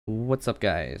What's up,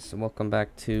 guys? Welcome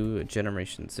back to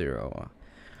Generation Zero.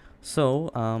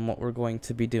 What we're going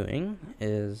to be doing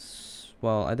is,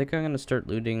 well, I think I'm going to start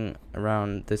looting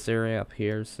around this area up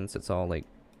here since it's all, like,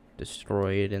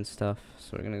 destroyed and stuff.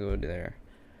 So we're going to go there.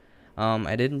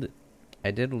 I did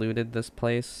looted this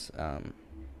place,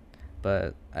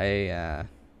 but it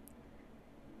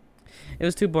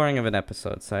was too boring of an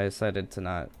episode, so I decided to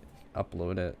not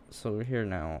upload it. So we're here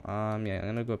now. Yeah, I'm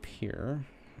going to go up here.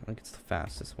 I think it's the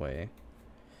fastest way.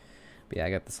 But yeah,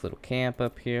 I got this little camp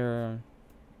up here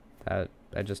that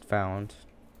I just found.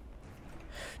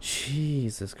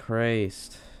 Jesus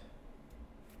Christ.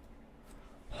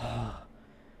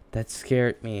 That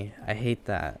scared me. I hate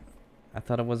that. I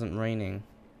thought it wasn't raining.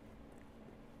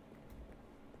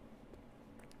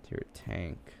 Dear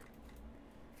tank.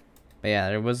 But yeah,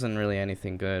 there wasn't really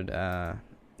anything good.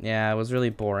 Yeah, it was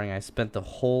really boring. I spent the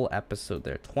whole episode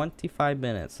there, 25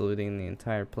 minutes looting the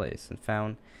entire place and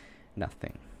found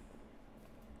nothing.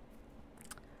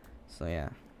 So yeah.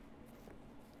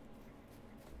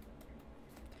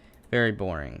 Very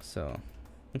boring, so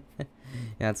yeah,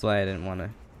 that's why I didn't want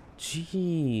to.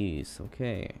 Jeez,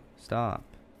 okay, stop.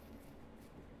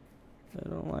 I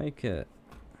don't like it.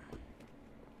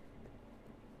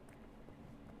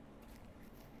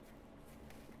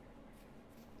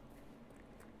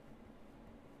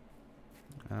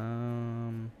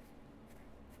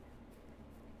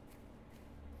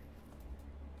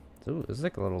 Ooh, there's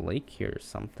like a little lake here or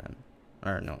something.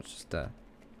 Or no, it's just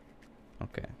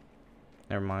okay.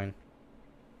 Never mind.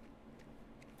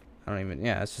 I don't even,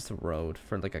 yeah, it's just a road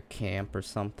for like a camp or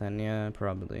something. Yeah,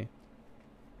 probably.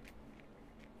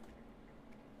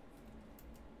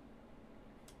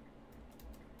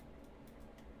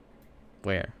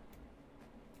 Where?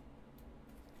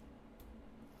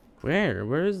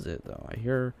 Where is it though? I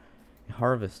hear a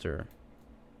harvester.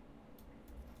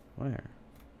 Where?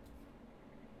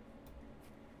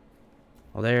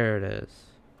 Oh, there it is.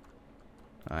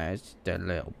 It's that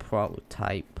little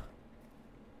prototype.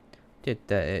 Did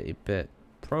that a bit.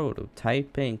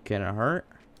 Prototype ain't gonna hurt.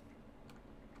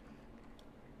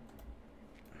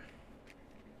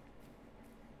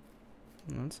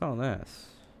 What's all this?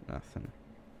 Nothing.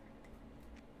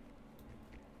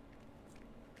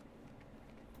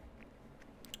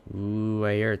 Ooh,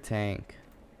 I hear a tank.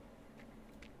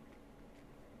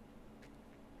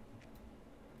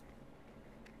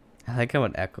 I like how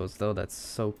it echoes though, that's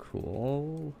so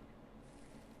cool.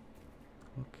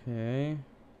 Okay.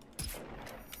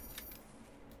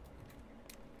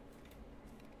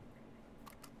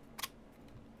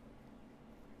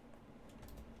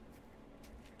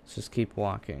 Let's just keep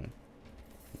walking.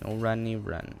 No runny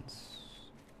runs.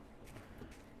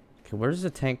 Okay, where's the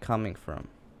tank coming from?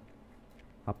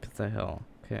 Up the hill.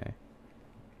 Okay.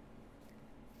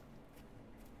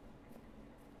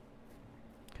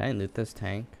 Can I loot this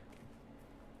tank?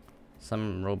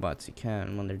 Some robots you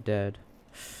can when they're dead.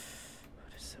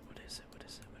 What is it? What is it? What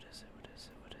is it? What is it? What is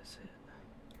it? What is it?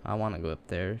 I want to go up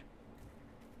there.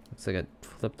 Looks like it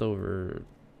flipped over.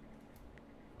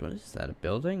 What is that? A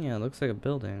building? Yeah, it looks like a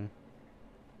building.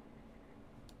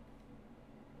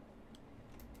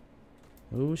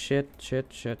 Oh shit, shit,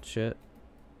 shit, shit.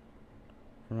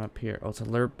 From up here. Oh, it's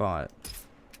alert bot.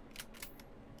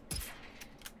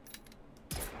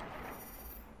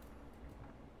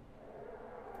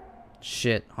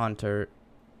 Shit, hunter.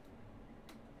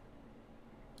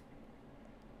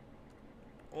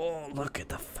 Oh, look at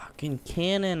the fucking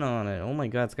cannon on it. Oh my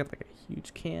god, it's got like a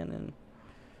huge cannon.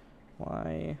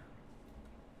 Why?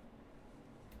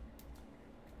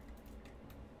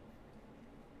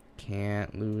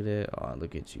 Can't loot it. Oh,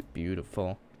 look at you.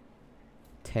 Beautiful.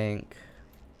 Tank.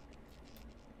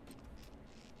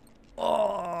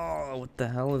 Oh, what the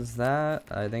hell is that?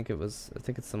 I think it's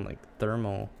some like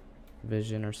thermal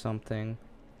vision or something.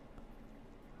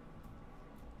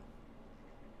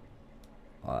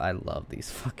 Oh, I love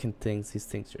these fucking things. These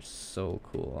things are so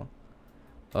cool.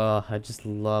 Oh, I just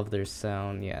love their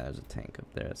sound. Yeah, there's a tank up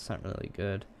there. It's not really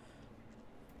good.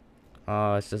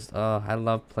 Oh, it's just, oh, I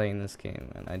love playing this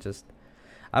game, and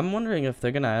I'm wondering if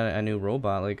they're gonna add a new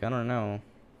robot. Like, I don't know.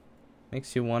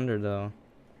 Makes you wonder though,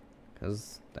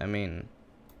 cause I mean,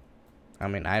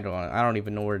 I don't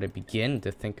even know where to begin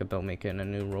to think about making a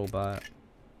new robot.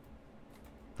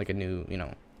 Like a new, you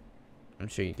know. I'm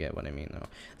sure you get what I mean though.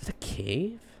 Is it a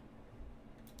cave?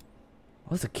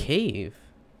 Oh, it's a cave.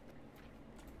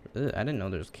 Ugh, I didn't know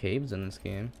there's caves in this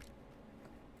game.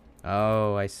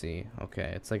 Oh, I see.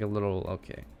 Okay, it's like a little,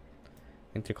 okay.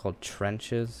 I think they're called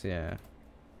trenches, yeah.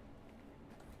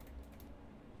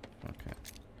 Okay.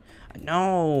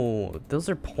 No, those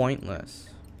are pointless.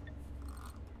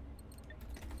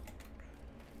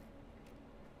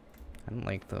 I don't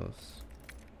like those.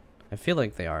 I feel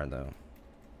like they are though.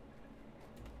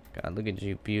 God, look at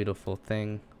you, beautiful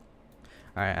thing.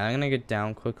 Alright, I'm gonna get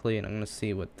down quickly and I'm gonna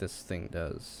see what this thing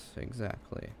does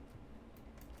exactly.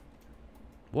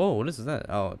 Whoa, what is that?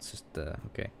 Oh, it's just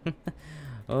okay.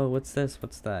 Oh, what's this?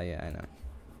 What's that? Yeah, I know.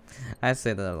 I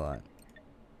say that a lot.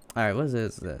 Alright, what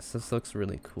is this? This looks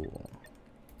really cool.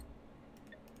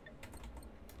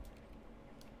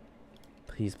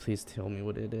 Please, please tell me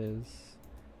what it is.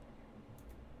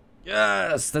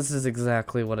 Yes! This is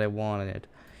exactly what I wanted.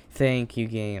 Thank you,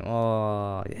 game.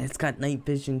 Oh, it's got night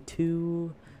vision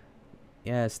too.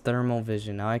 Yes, thermal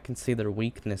vision. Now I can see their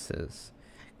weaknesses.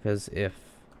 Because if...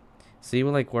 See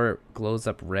like where it glows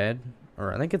up red?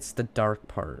 Or I think it's the dark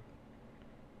part.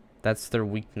 That's their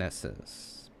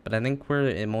weaknesses. But I think where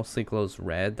it mostly glows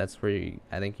red, that's where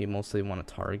I think you mostly want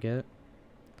to target.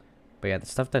 But yeah, the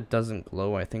stuff that doesn't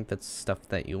glow, I think that's stuff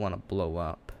that you want to blow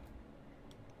up.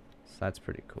 So that's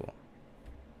pretty cool.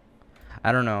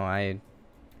 I don't know, I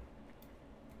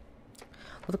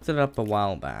looked it up a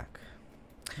while back.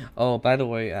 Oh, by the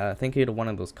way, thank you to one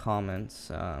of those comments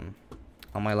on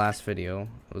my last video.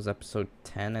 It was episode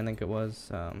 10, I think it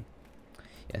was.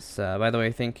 Yes, by the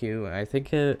way, thank you. I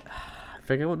think I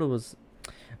forget what it was.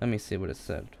 Let me see what it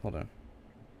said. Hold on.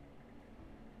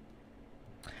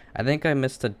 I think I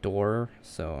missed a door,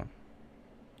 so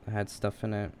I had stuff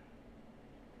in it.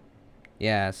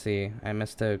 Yeah, see, I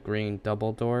missed a green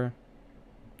double door.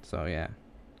 So yeah.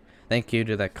 Thank you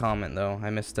to that comment though. I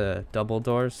missed a double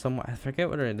door somewhere. I forget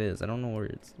what it is. I don't know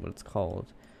what it's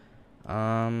called.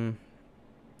 I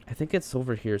think it's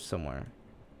over here somewhere.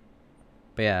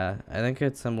 But yeah, I think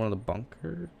it's in one of the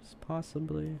bunkers,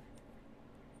 possibly.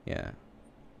 Yeah.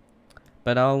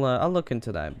 But I'll look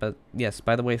into that. But yes,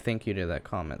 by the way, thank you to that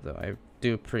comment though. I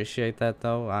do appreciate that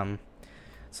though.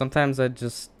 Sometimes I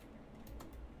just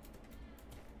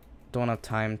don't have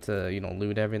time to, you know,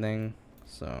 loot everything.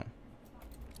 So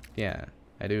yeah,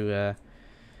 I do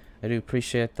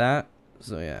appreciate that.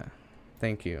 So yeah,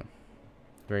 thank you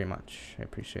very much. I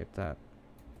appreciate that.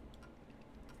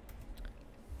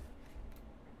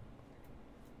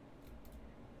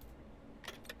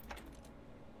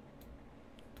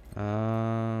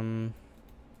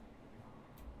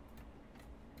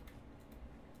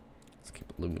 Let's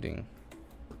keep looting.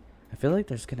 I feel like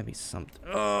there's gonna be something.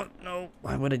 Oh no!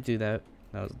 Why would I do that?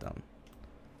 That was dumb.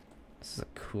 This is a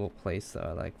cool place though.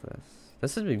 I like this.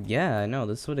 This would be, yeah, I know.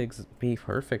 This would be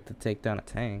perfect to take down a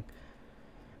tank.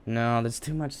 No, there's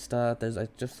too much stuff. I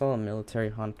just saw a military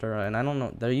hunter, and I don't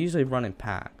know. They're usually running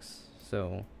packs,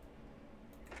 so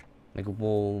like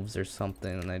wolves or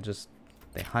something, and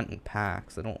they hunt in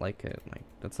packs. I don't like it. Like,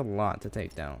 that's a lot to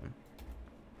take down.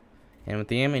 And with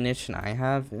the ammunition I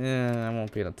have, I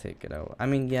won't be able to take it out. I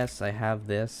mean, yes, I have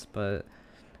this, but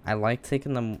I like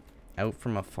taking them out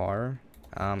from afar.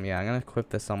 Yeah, I'm gonna equip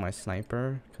this on my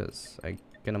sniper because I'm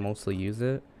gonna mostly use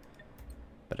it.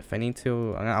 But if I need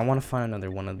to, I want to find another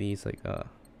one of these. Like,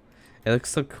 it looks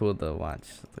so cool to watch.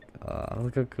 Like,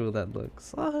 look how cool that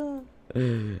looks. That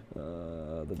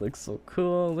looks so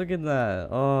cool. Look at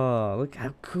that. Oh, look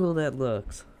how cool that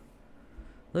looks.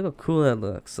 Look how cool that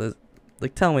looks.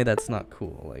 Like, tell me that's not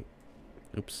cool. Like,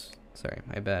 oops, sorry,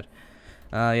 my bad.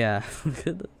 Yeah, look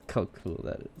at how cool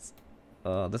that is.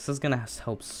 This is gonna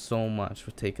help so much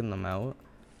with taking them out.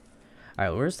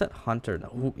 Alright, where's that hunter?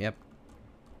 Oh, yep.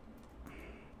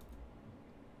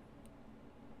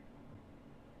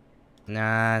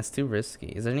 Nah, it's too risky.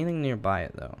 Is there anything nearby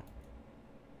it though?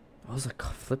 Oh, there's a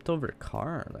flipped over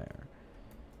car there.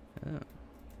 Yeah.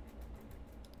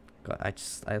 God,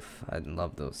 I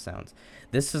love those sounds.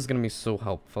 This is gonna be so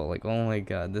helpful. Like, oh my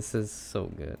god, this is so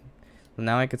good.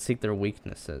 Now I can seek their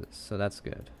weaknesses, so that's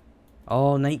good.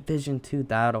 Oh, night vision too.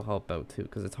 That'll help out too,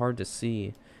 because it's hard to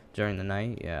see during the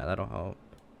night. Yeah, that'll help.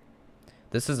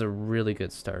 This is a really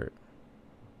good start.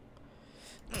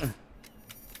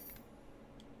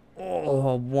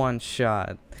 Oh, one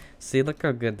shot. See, look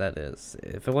how good that is.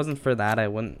 If it wasn't for that, I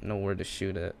wouldn't know where to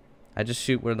shoot it. I just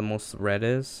shoot where the most red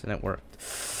is, and it worked.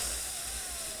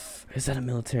 Is that a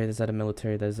military? Is that a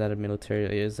military? Is that a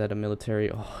military? Is that a military?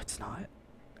 Oh, it's not.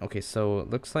 Okay, so it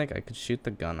looks like I could shoot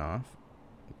the gun off.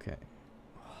 Okay.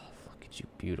 Oh, look at you,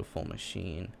 beautiful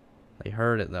machine. I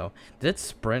heard it, though. Did it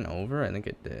sprint over? I think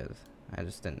it did. I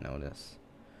just didn't notice.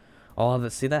 Oh,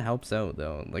 see, that helps out,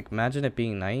 though. Like, imagine it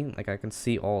being night. Like, I can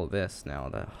see all this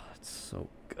now. It's so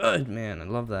good, man. I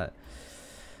love that.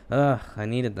 I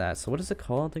needed that. So what is it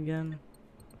called again?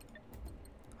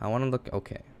 I want to look.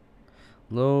 Okay.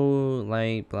 Low,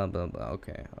 light, blah, blah, blah.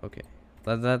 Okay, okay.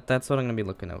 That's what I'm going to be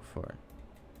looking out for.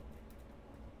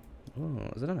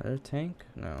 Oh, is it another tank?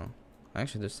 No.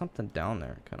 Actually, there's something down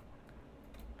there. Kind of.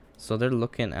 So they're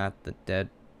looking at the dead.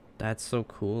 That's so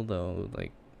cool though.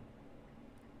 Like,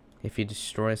 if you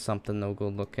destroy something, they'll go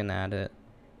looking at it.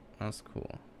 That's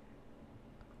cool.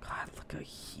 God, look how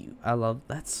huge. I love.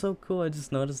 That's so cool. I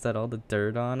just noticed that all the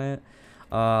dirt on it.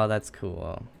 Oh, that's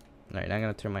cool. Alright, I'm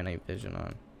gonna turn my night vision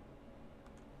on.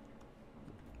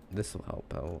 This will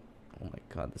help out. Oh my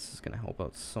god, this is gonna help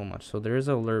out so much. So there is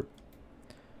an alert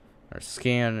or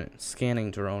scanning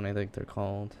drone, I think they're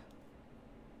called.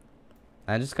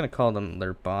 I'm just gonna call them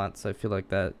alert bots. I feel like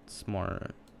that's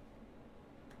more.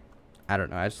 I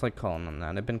don't know. I just like calling them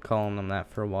that. I've been calling them that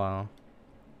for a while.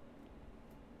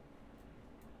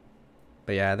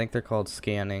 But yeah, I think they're called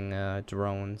scanning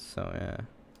drones. So yeah.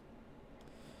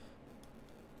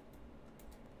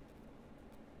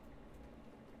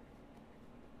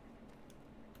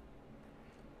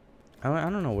 I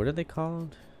don't know. What are they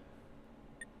called?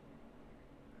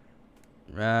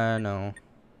 No.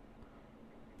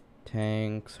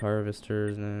 Tanks,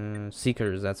 harvesters,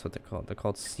 seekers. That's what they're called. They're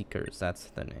called seekers. That's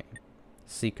the name.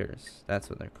 Seekers. That's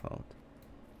what they're called.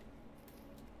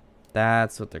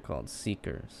 That's what they're called.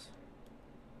 Seekers.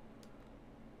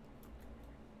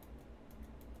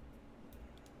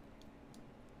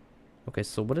 Okay,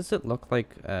 so what does it look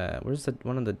like? Where's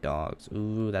one of the dogs?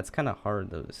 Ooh, that's kind of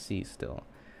hard though to see still.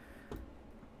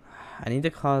 I need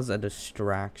to cause a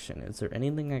distraction. Is there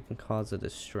anything I can cause a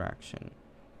distraction?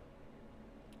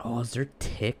 Oh, is there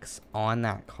ticks on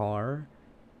that car?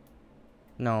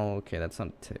 No, okay, that's not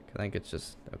a tick. I think it's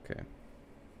just, okay.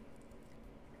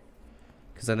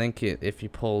 Because I think if you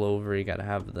pull over, you gotta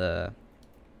have the...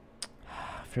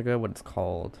 I forget what it's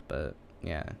called, but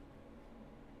yeah.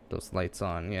 Those lights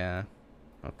on, yeah.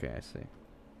 Okay, I see.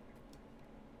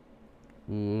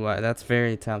 Ooh, that's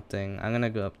very tempting. I'm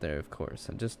gonna go up there, of course.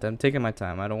 I'm taking my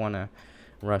time. I don't want to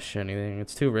rush anything.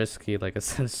 It's too risky. Like I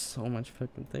said, there's so much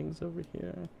fucking things over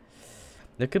here.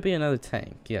 There could be another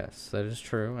tank. Yes, that is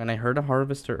true. And I heard a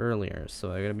harvester earlier,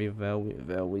 so I gotta be very,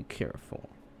 very careful.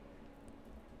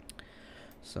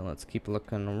 So let's keep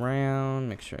looking around.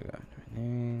 Make sure I got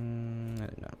everything. I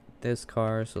did not this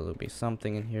car, so there'll be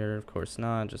something in here. Of course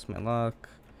not. Just my luck.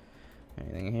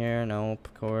 Anything here? Nope.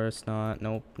 Of course not.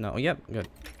 Nope. No. Yep. Good.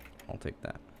 I'll take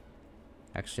that.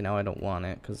 Actually, now I don't want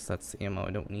it because that's the ammo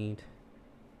I don't need.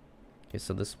 Okay,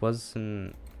 so this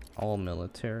wasn't all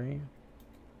military.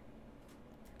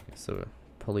 Okay, so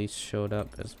police showed up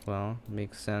as well.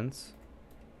 Makes sense.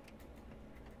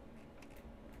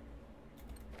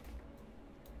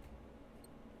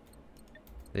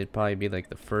 They'd probably be like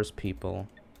the first people.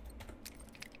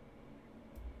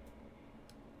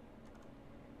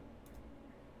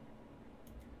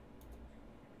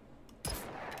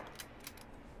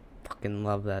 Fucking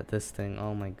love this thing.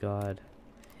 Oh my god.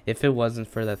 If it wasn't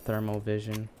for that thermal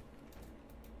vision.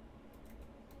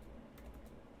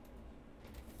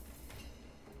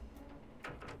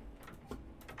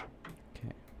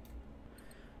 Okay.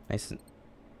 Nice.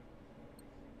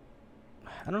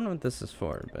 I don't know what this is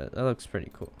for, but that looks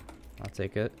pretty cool. I'll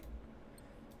take it.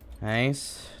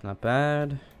 Nice. Not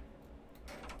bad.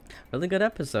 Really good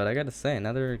episode, I gotta say.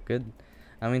 Another good...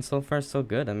 I mean, so far so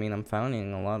good. I mean, I'm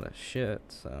finding a lot of shit,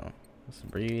 so... It's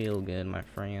real good, my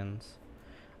friends.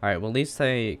 Alright, well, at least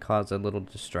I caused a little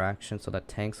distraction, so that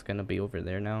tank's gonna be over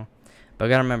there now. But I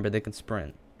gotta remember, they can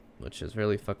sprint, which is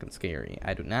really fucking scary.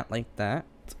 I do not like that.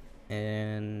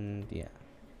 And, yeah.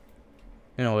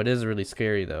 You know, it is really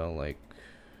scary, though, like...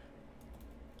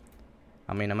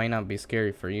 I mean, it might not be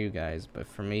scary for you guys, but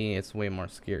for me, it's way more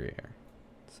scarier.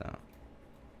 So...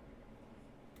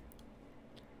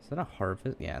 Is that a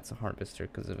harvest? Yeah, it's a harvester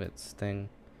because of its thing.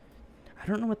 I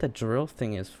don't know what the drill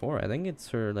thing is for. I think it's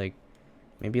for, like,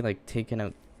 maybe, like, taking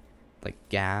out, like,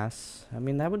 gas. I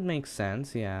mean, that would make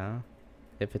sense, yeah.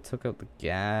 If it took out the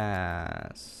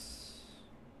gas.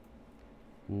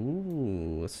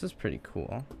 Ooh, this is pretty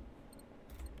cool.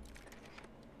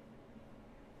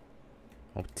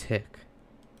 Oh, tick.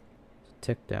 There's a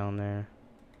tick down there.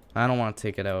 I don't want to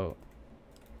take it out.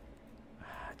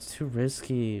 It's too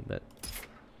risky, but...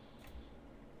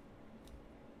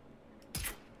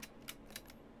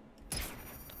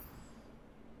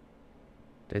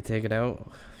 Did I take it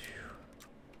out?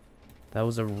 That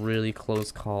was a really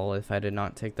close call. If I did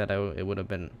not take that out, it would have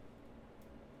been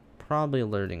probably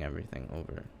alerting everything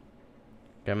over.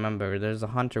 Remember, there's a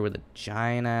hunter with a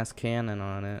giant ass cannon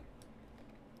on it.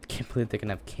 I can't believe they can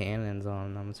have cannons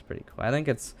on them. It's pretty cool. I think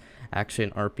it's actually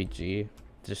an RPG,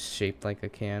 just shaped like a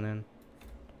cannon.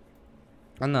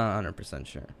 I'm not 100%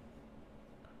 sure.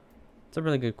 It's a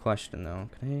really good question, though.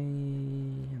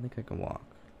 Can I think I can walk.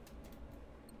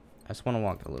 I just want to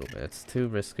walk a little bit. It's too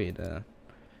risky to...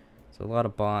 There's a lot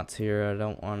of bots here. I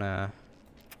don't want to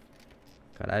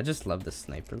God, I just love the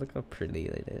sniper. Look how pretty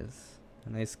it is. A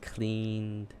nice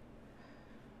clean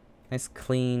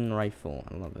rifle.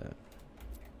 I love it.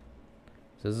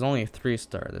 So there's only a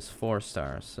 3-star. There's 4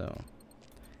 stars. So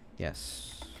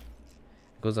yes,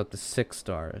 it goes up to 6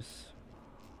 stars.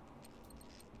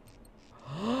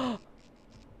 Oh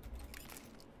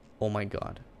my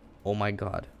god. Oh my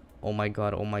god. Oh my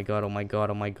god. Oh my god. Oh my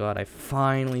god. Oh my god. I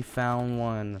finally found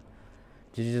one.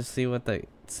 Did you just see what that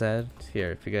said?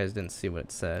 Here, if you guys didn't see what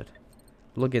it said.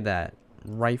 Look at that.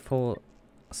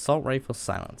 Assault rifle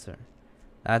silencer.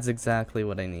 That's exactly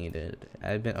what I needed.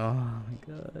 Oh my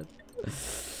god.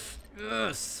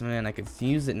 Yes, man, I could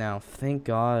use it now. Thank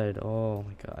God. Oh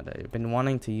my god. I've been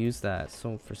wanting to use that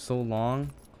for so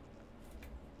long.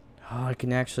 Oh, I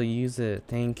can actually use it.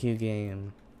 Thank you,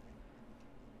 game.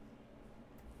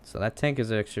 So that tank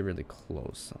is actually really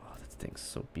close. Oh, that thing's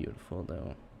so beautiful,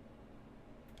 though.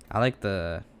 I like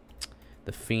the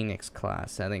Phoenix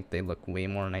class. I think they look way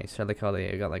more nice. I like how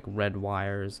they got like red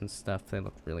wires and stuff. They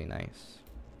look really nice.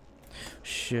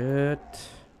 Shit.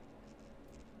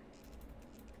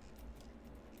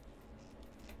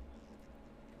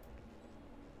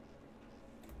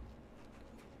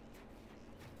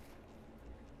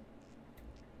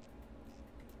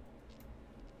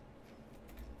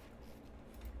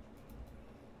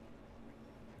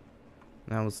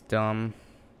 That was dumb.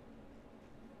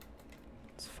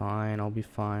 It's fine. I'll be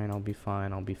fine. I'll be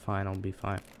fine. I'll be fine. I'll be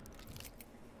fine.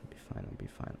 I'll be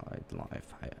fine. I'll be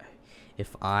fine.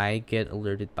 If I get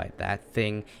alerted by that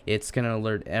thing, it's gonna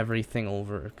alert everything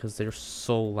over because they're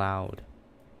so loud.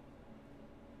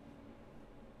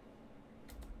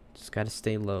 Just gotta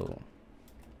stay low.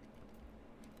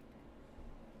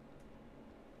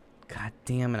 God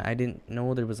damn it! I didn't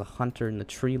know there was a hunter in the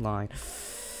tree line.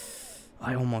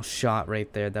 I almost shot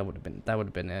right there. That would have been it. That would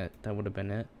have been it. That would have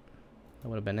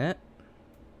been it.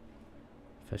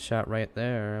 If I shot right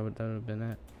there, that would have been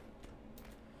it.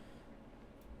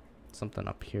 Something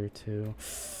up here too.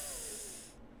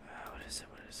 What is it?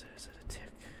 What is it? Is it a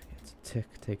tick? It's a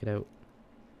tick. Take it out.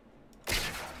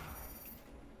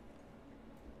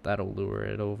 That'll lure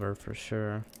it over for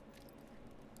sure.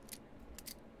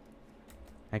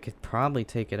 I could probably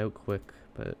take it out quick,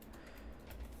 but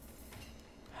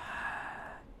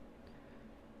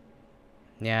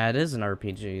yeah, it is an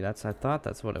RPG. I thought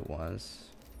that's what it was.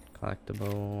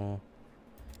 Collectible.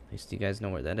 At least you guys know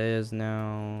where that is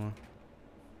now.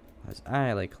 As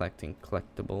I like collecting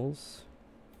collectibles.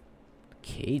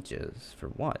 Cages for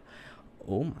what?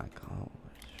 Oh my gosh.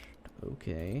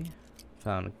 Okay.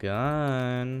 Found a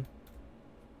gun.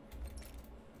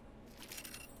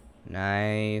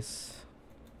 Nice.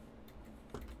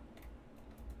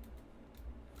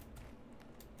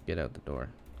 Get out the door.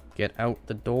 Get out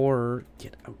the door.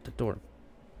 Get out the door.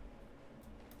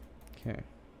 Okay.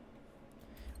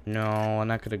 No, I'm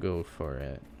not gonna go for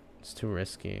it. It's too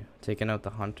risky. Taking out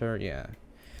the hunter? Yeah.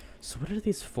 So what are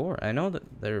these for? I know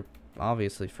that they're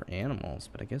obviously for animals,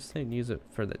 but I guess they'd use it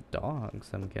for the dogs,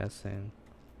 I'm guessing.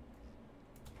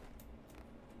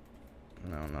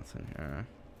 No, nothing here.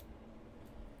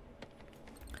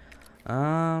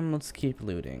 Let's keep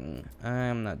looting.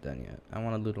 I'm not done yet. I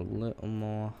want to loot a little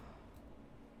more.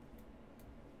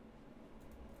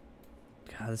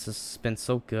 God, this has been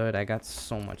so good. I got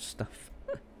so much stuff.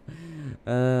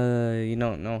 You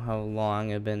don't know how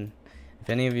long I've been. If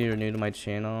any of you are new to my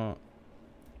channel,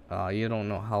 you don't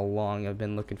know how long I've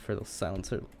been looking for those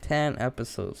sounds. 10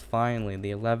 episodes, finally,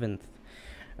 the 11th.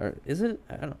 Or is it?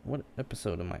 I don't know. What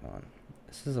episode am I on?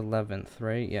 This is 11th,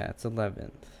 right? Yeah, it's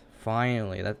 11th.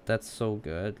 Finally, that's so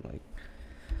good. Like,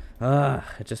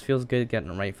 it just feels good getting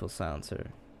a rifle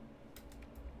silencer.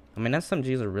 I mean,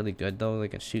 SMGs are really good though. They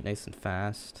can shoot nice and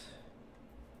fast.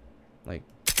 Like,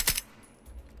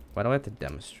 why do I have to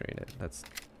demonstrate it?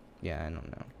 Yeah, I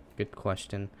don't know. Good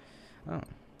question. Oh,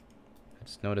 I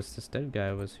just noticed this dead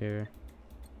guy was here.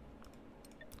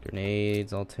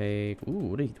 Grenades, I'll take.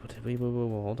 Ooh, wait,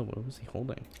 hold on. What was he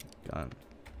holding? Gun.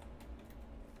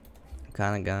 What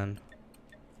kind of gun?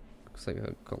 Looks like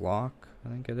a Glock, I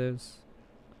think it is.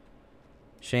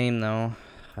 Shame though,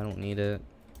 I don't need it.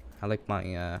 I like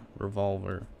my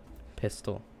revolver,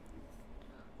 pistol.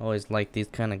 Always like these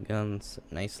kind of guns,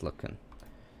 nice looking.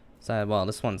 So, well,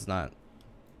 this one's not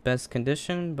best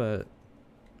condition, but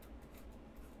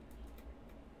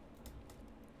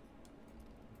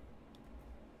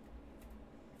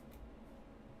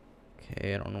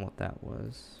okay, I don't know what that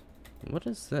was. What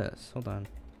is this? Hold on.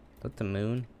 Is that the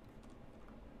moon?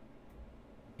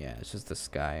 Yeah, it's just the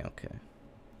sky. Okay.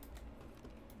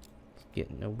 It's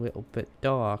getting a little bit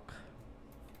dark.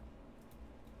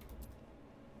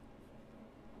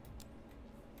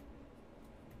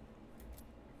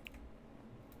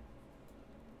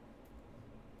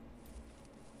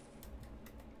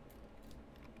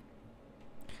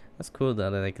 That's cool though.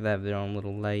 They have their own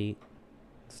little light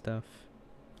stuff.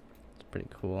 It's pretty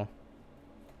cool.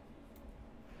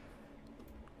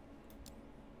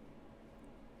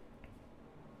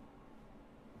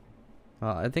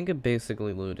 Well, I think it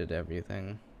basically looted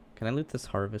everything. Can I loot this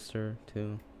harvester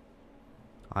too?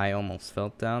 I almost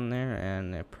fell down there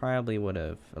and it probably would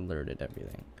have alerted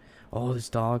everything. Oh, there's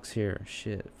dogs here.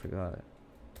 Shit, forgot.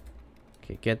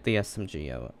 Okay, get the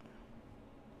SMG out.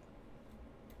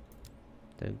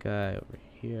 The guy over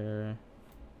here.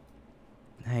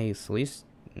 Nice. At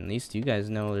least you guys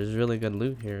know there's really good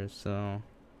loot here, so.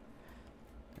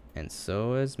 And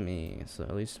so is me. So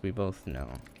at least we both know.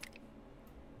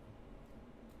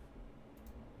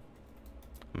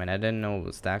 I mean, I didn't know it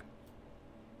was that.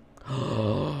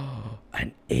 Oh,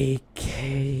 an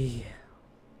AK.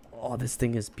 Oh, this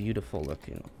thing is beautiful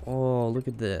looking. Oh, look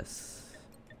at this.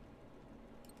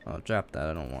 Oh, drop that.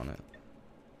 I don't want it.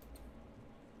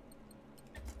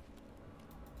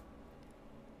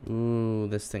 Ooh,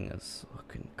 this thing is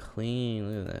looking clean.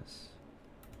 Look at this.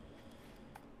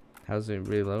 How's it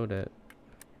reload it?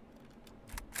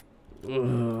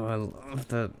 Ooh, I love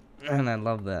that. And I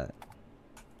love that.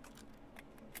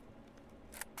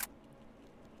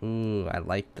 Ooh, I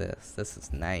like this. This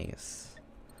is nice.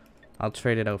 I'll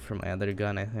trade it out for my other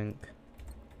gun, I think.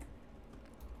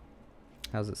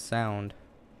 How's it sound?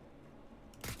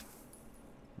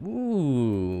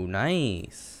 Ooh,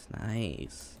 nice.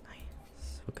 Nice.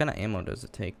 Nice. What kind of ammo does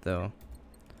it take, though?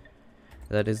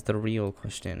 That is the real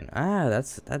question. Ah,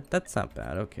 that's not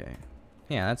bad. Okay.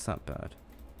 Yeah, that's not bad.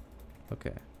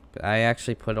 Okay. I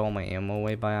actually put all my ammo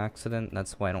away by accident.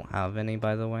 That's why I don't have any,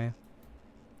 by the way.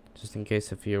 Just in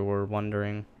case if you were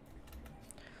wondering.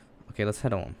 Okay, let's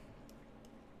head home.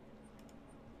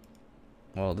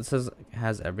 Well, this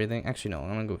has everything. Actually, no, I'm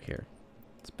gonna go here.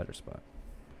 It's a better spot.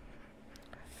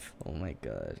 Oh my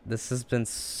god. This has been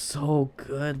so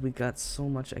good. We got so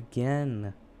much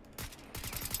again.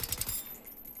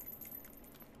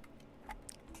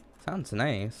 Sounds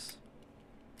nice.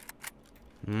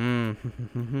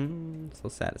 So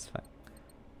satisfying.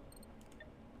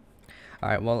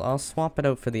 Alright, well, I'll swap it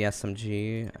out for the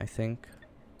SMG, I think.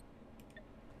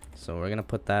 So we're gonna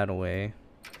put that away.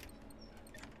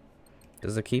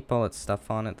 Does it keep all its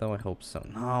stuff on it, though? I hope so.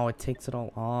 No, it takes it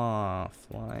all off.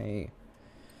 Why?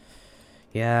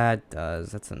 Yeah, it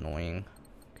does. That's annoying.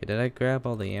 Okay, did I grab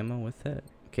all the ammo with it?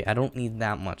 Okay, I don't need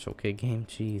that much, okay, game?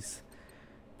 Jeez.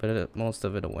 Put most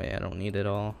of it away. I don't need it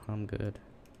all. I'm good.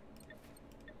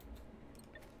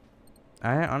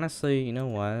 I honestly, you know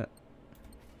what?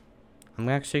 I'm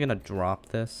actually gonna drop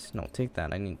this. No, take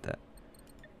that. I need that.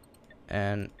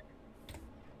 And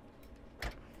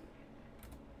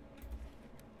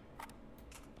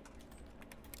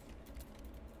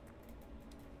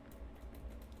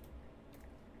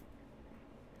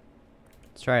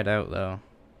let's try it out, though.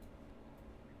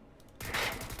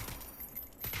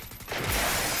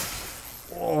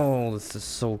 Oh, this is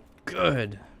so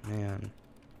good, man.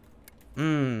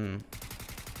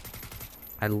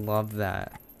 I love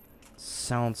that.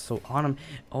 Sounds so autumn.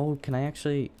 Oh, can I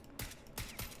actually?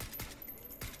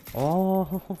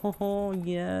 Oh,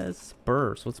 yes.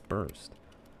 Burst. What's burst?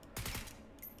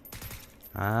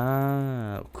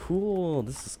 Ah, cool.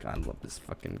 This is, God, I love this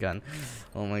fucking gun.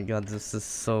 Oh my god, this is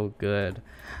so good.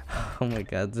 Oh my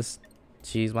god, this,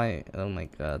 jeez, oh my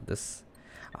god, this,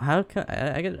 how can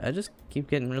I just keep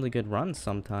getting really good runs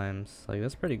sometimes. Like,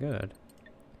 that's pretty good.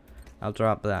 I'll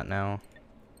drop that now.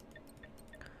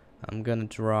 I'm gonna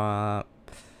drop,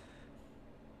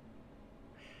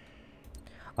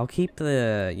 I'll keep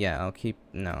the, yeah,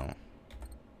 no.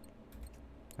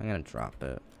 I'm gonna drop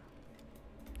it.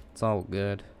 It's all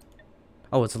good.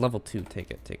 Oh, it's a level 2.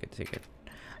 Take it, take it, take it.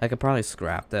 I could probably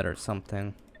scrap that or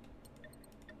something.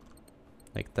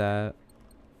 Like that.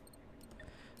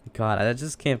 God, I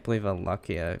just can't believe how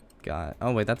lucky I got.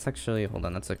 Oh, wait, that's actually, hold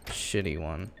on, that's a shitty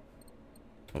one.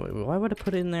 Wait, why would I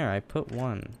put it in there? I put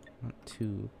 1, not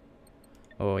 2.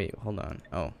 Oh, wait, hold on.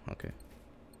 Oh, okay.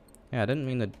 Yeah, I didn't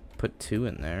mean to put 2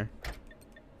 in there.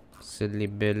 Silly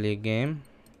Billy game.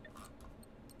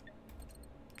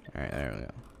 Alright, there we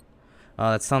go.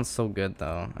 Oh, that sounds so good,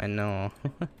 though. I know.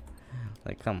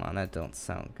 Like, come on, that don't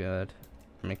sound good.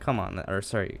 I mean, come on, or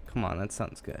sorry, come on, that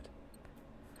sounds good.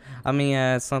 I mean,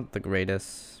 yeah, it's not the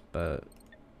greatest, but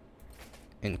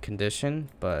in condition,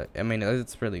 but I mean,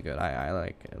 it's really good. I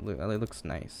like it. It looks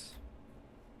nice.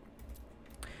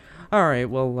 Alright,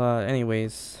 well,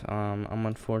 anyways, I'm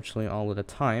unfortunately all out of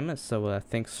time, so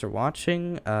thanks for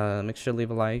watching. Make sure to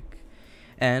leave a like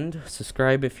and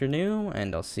subscribe if you're new,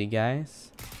 and I'll see you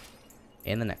guys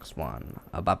in the next one.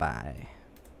 Bye-bye.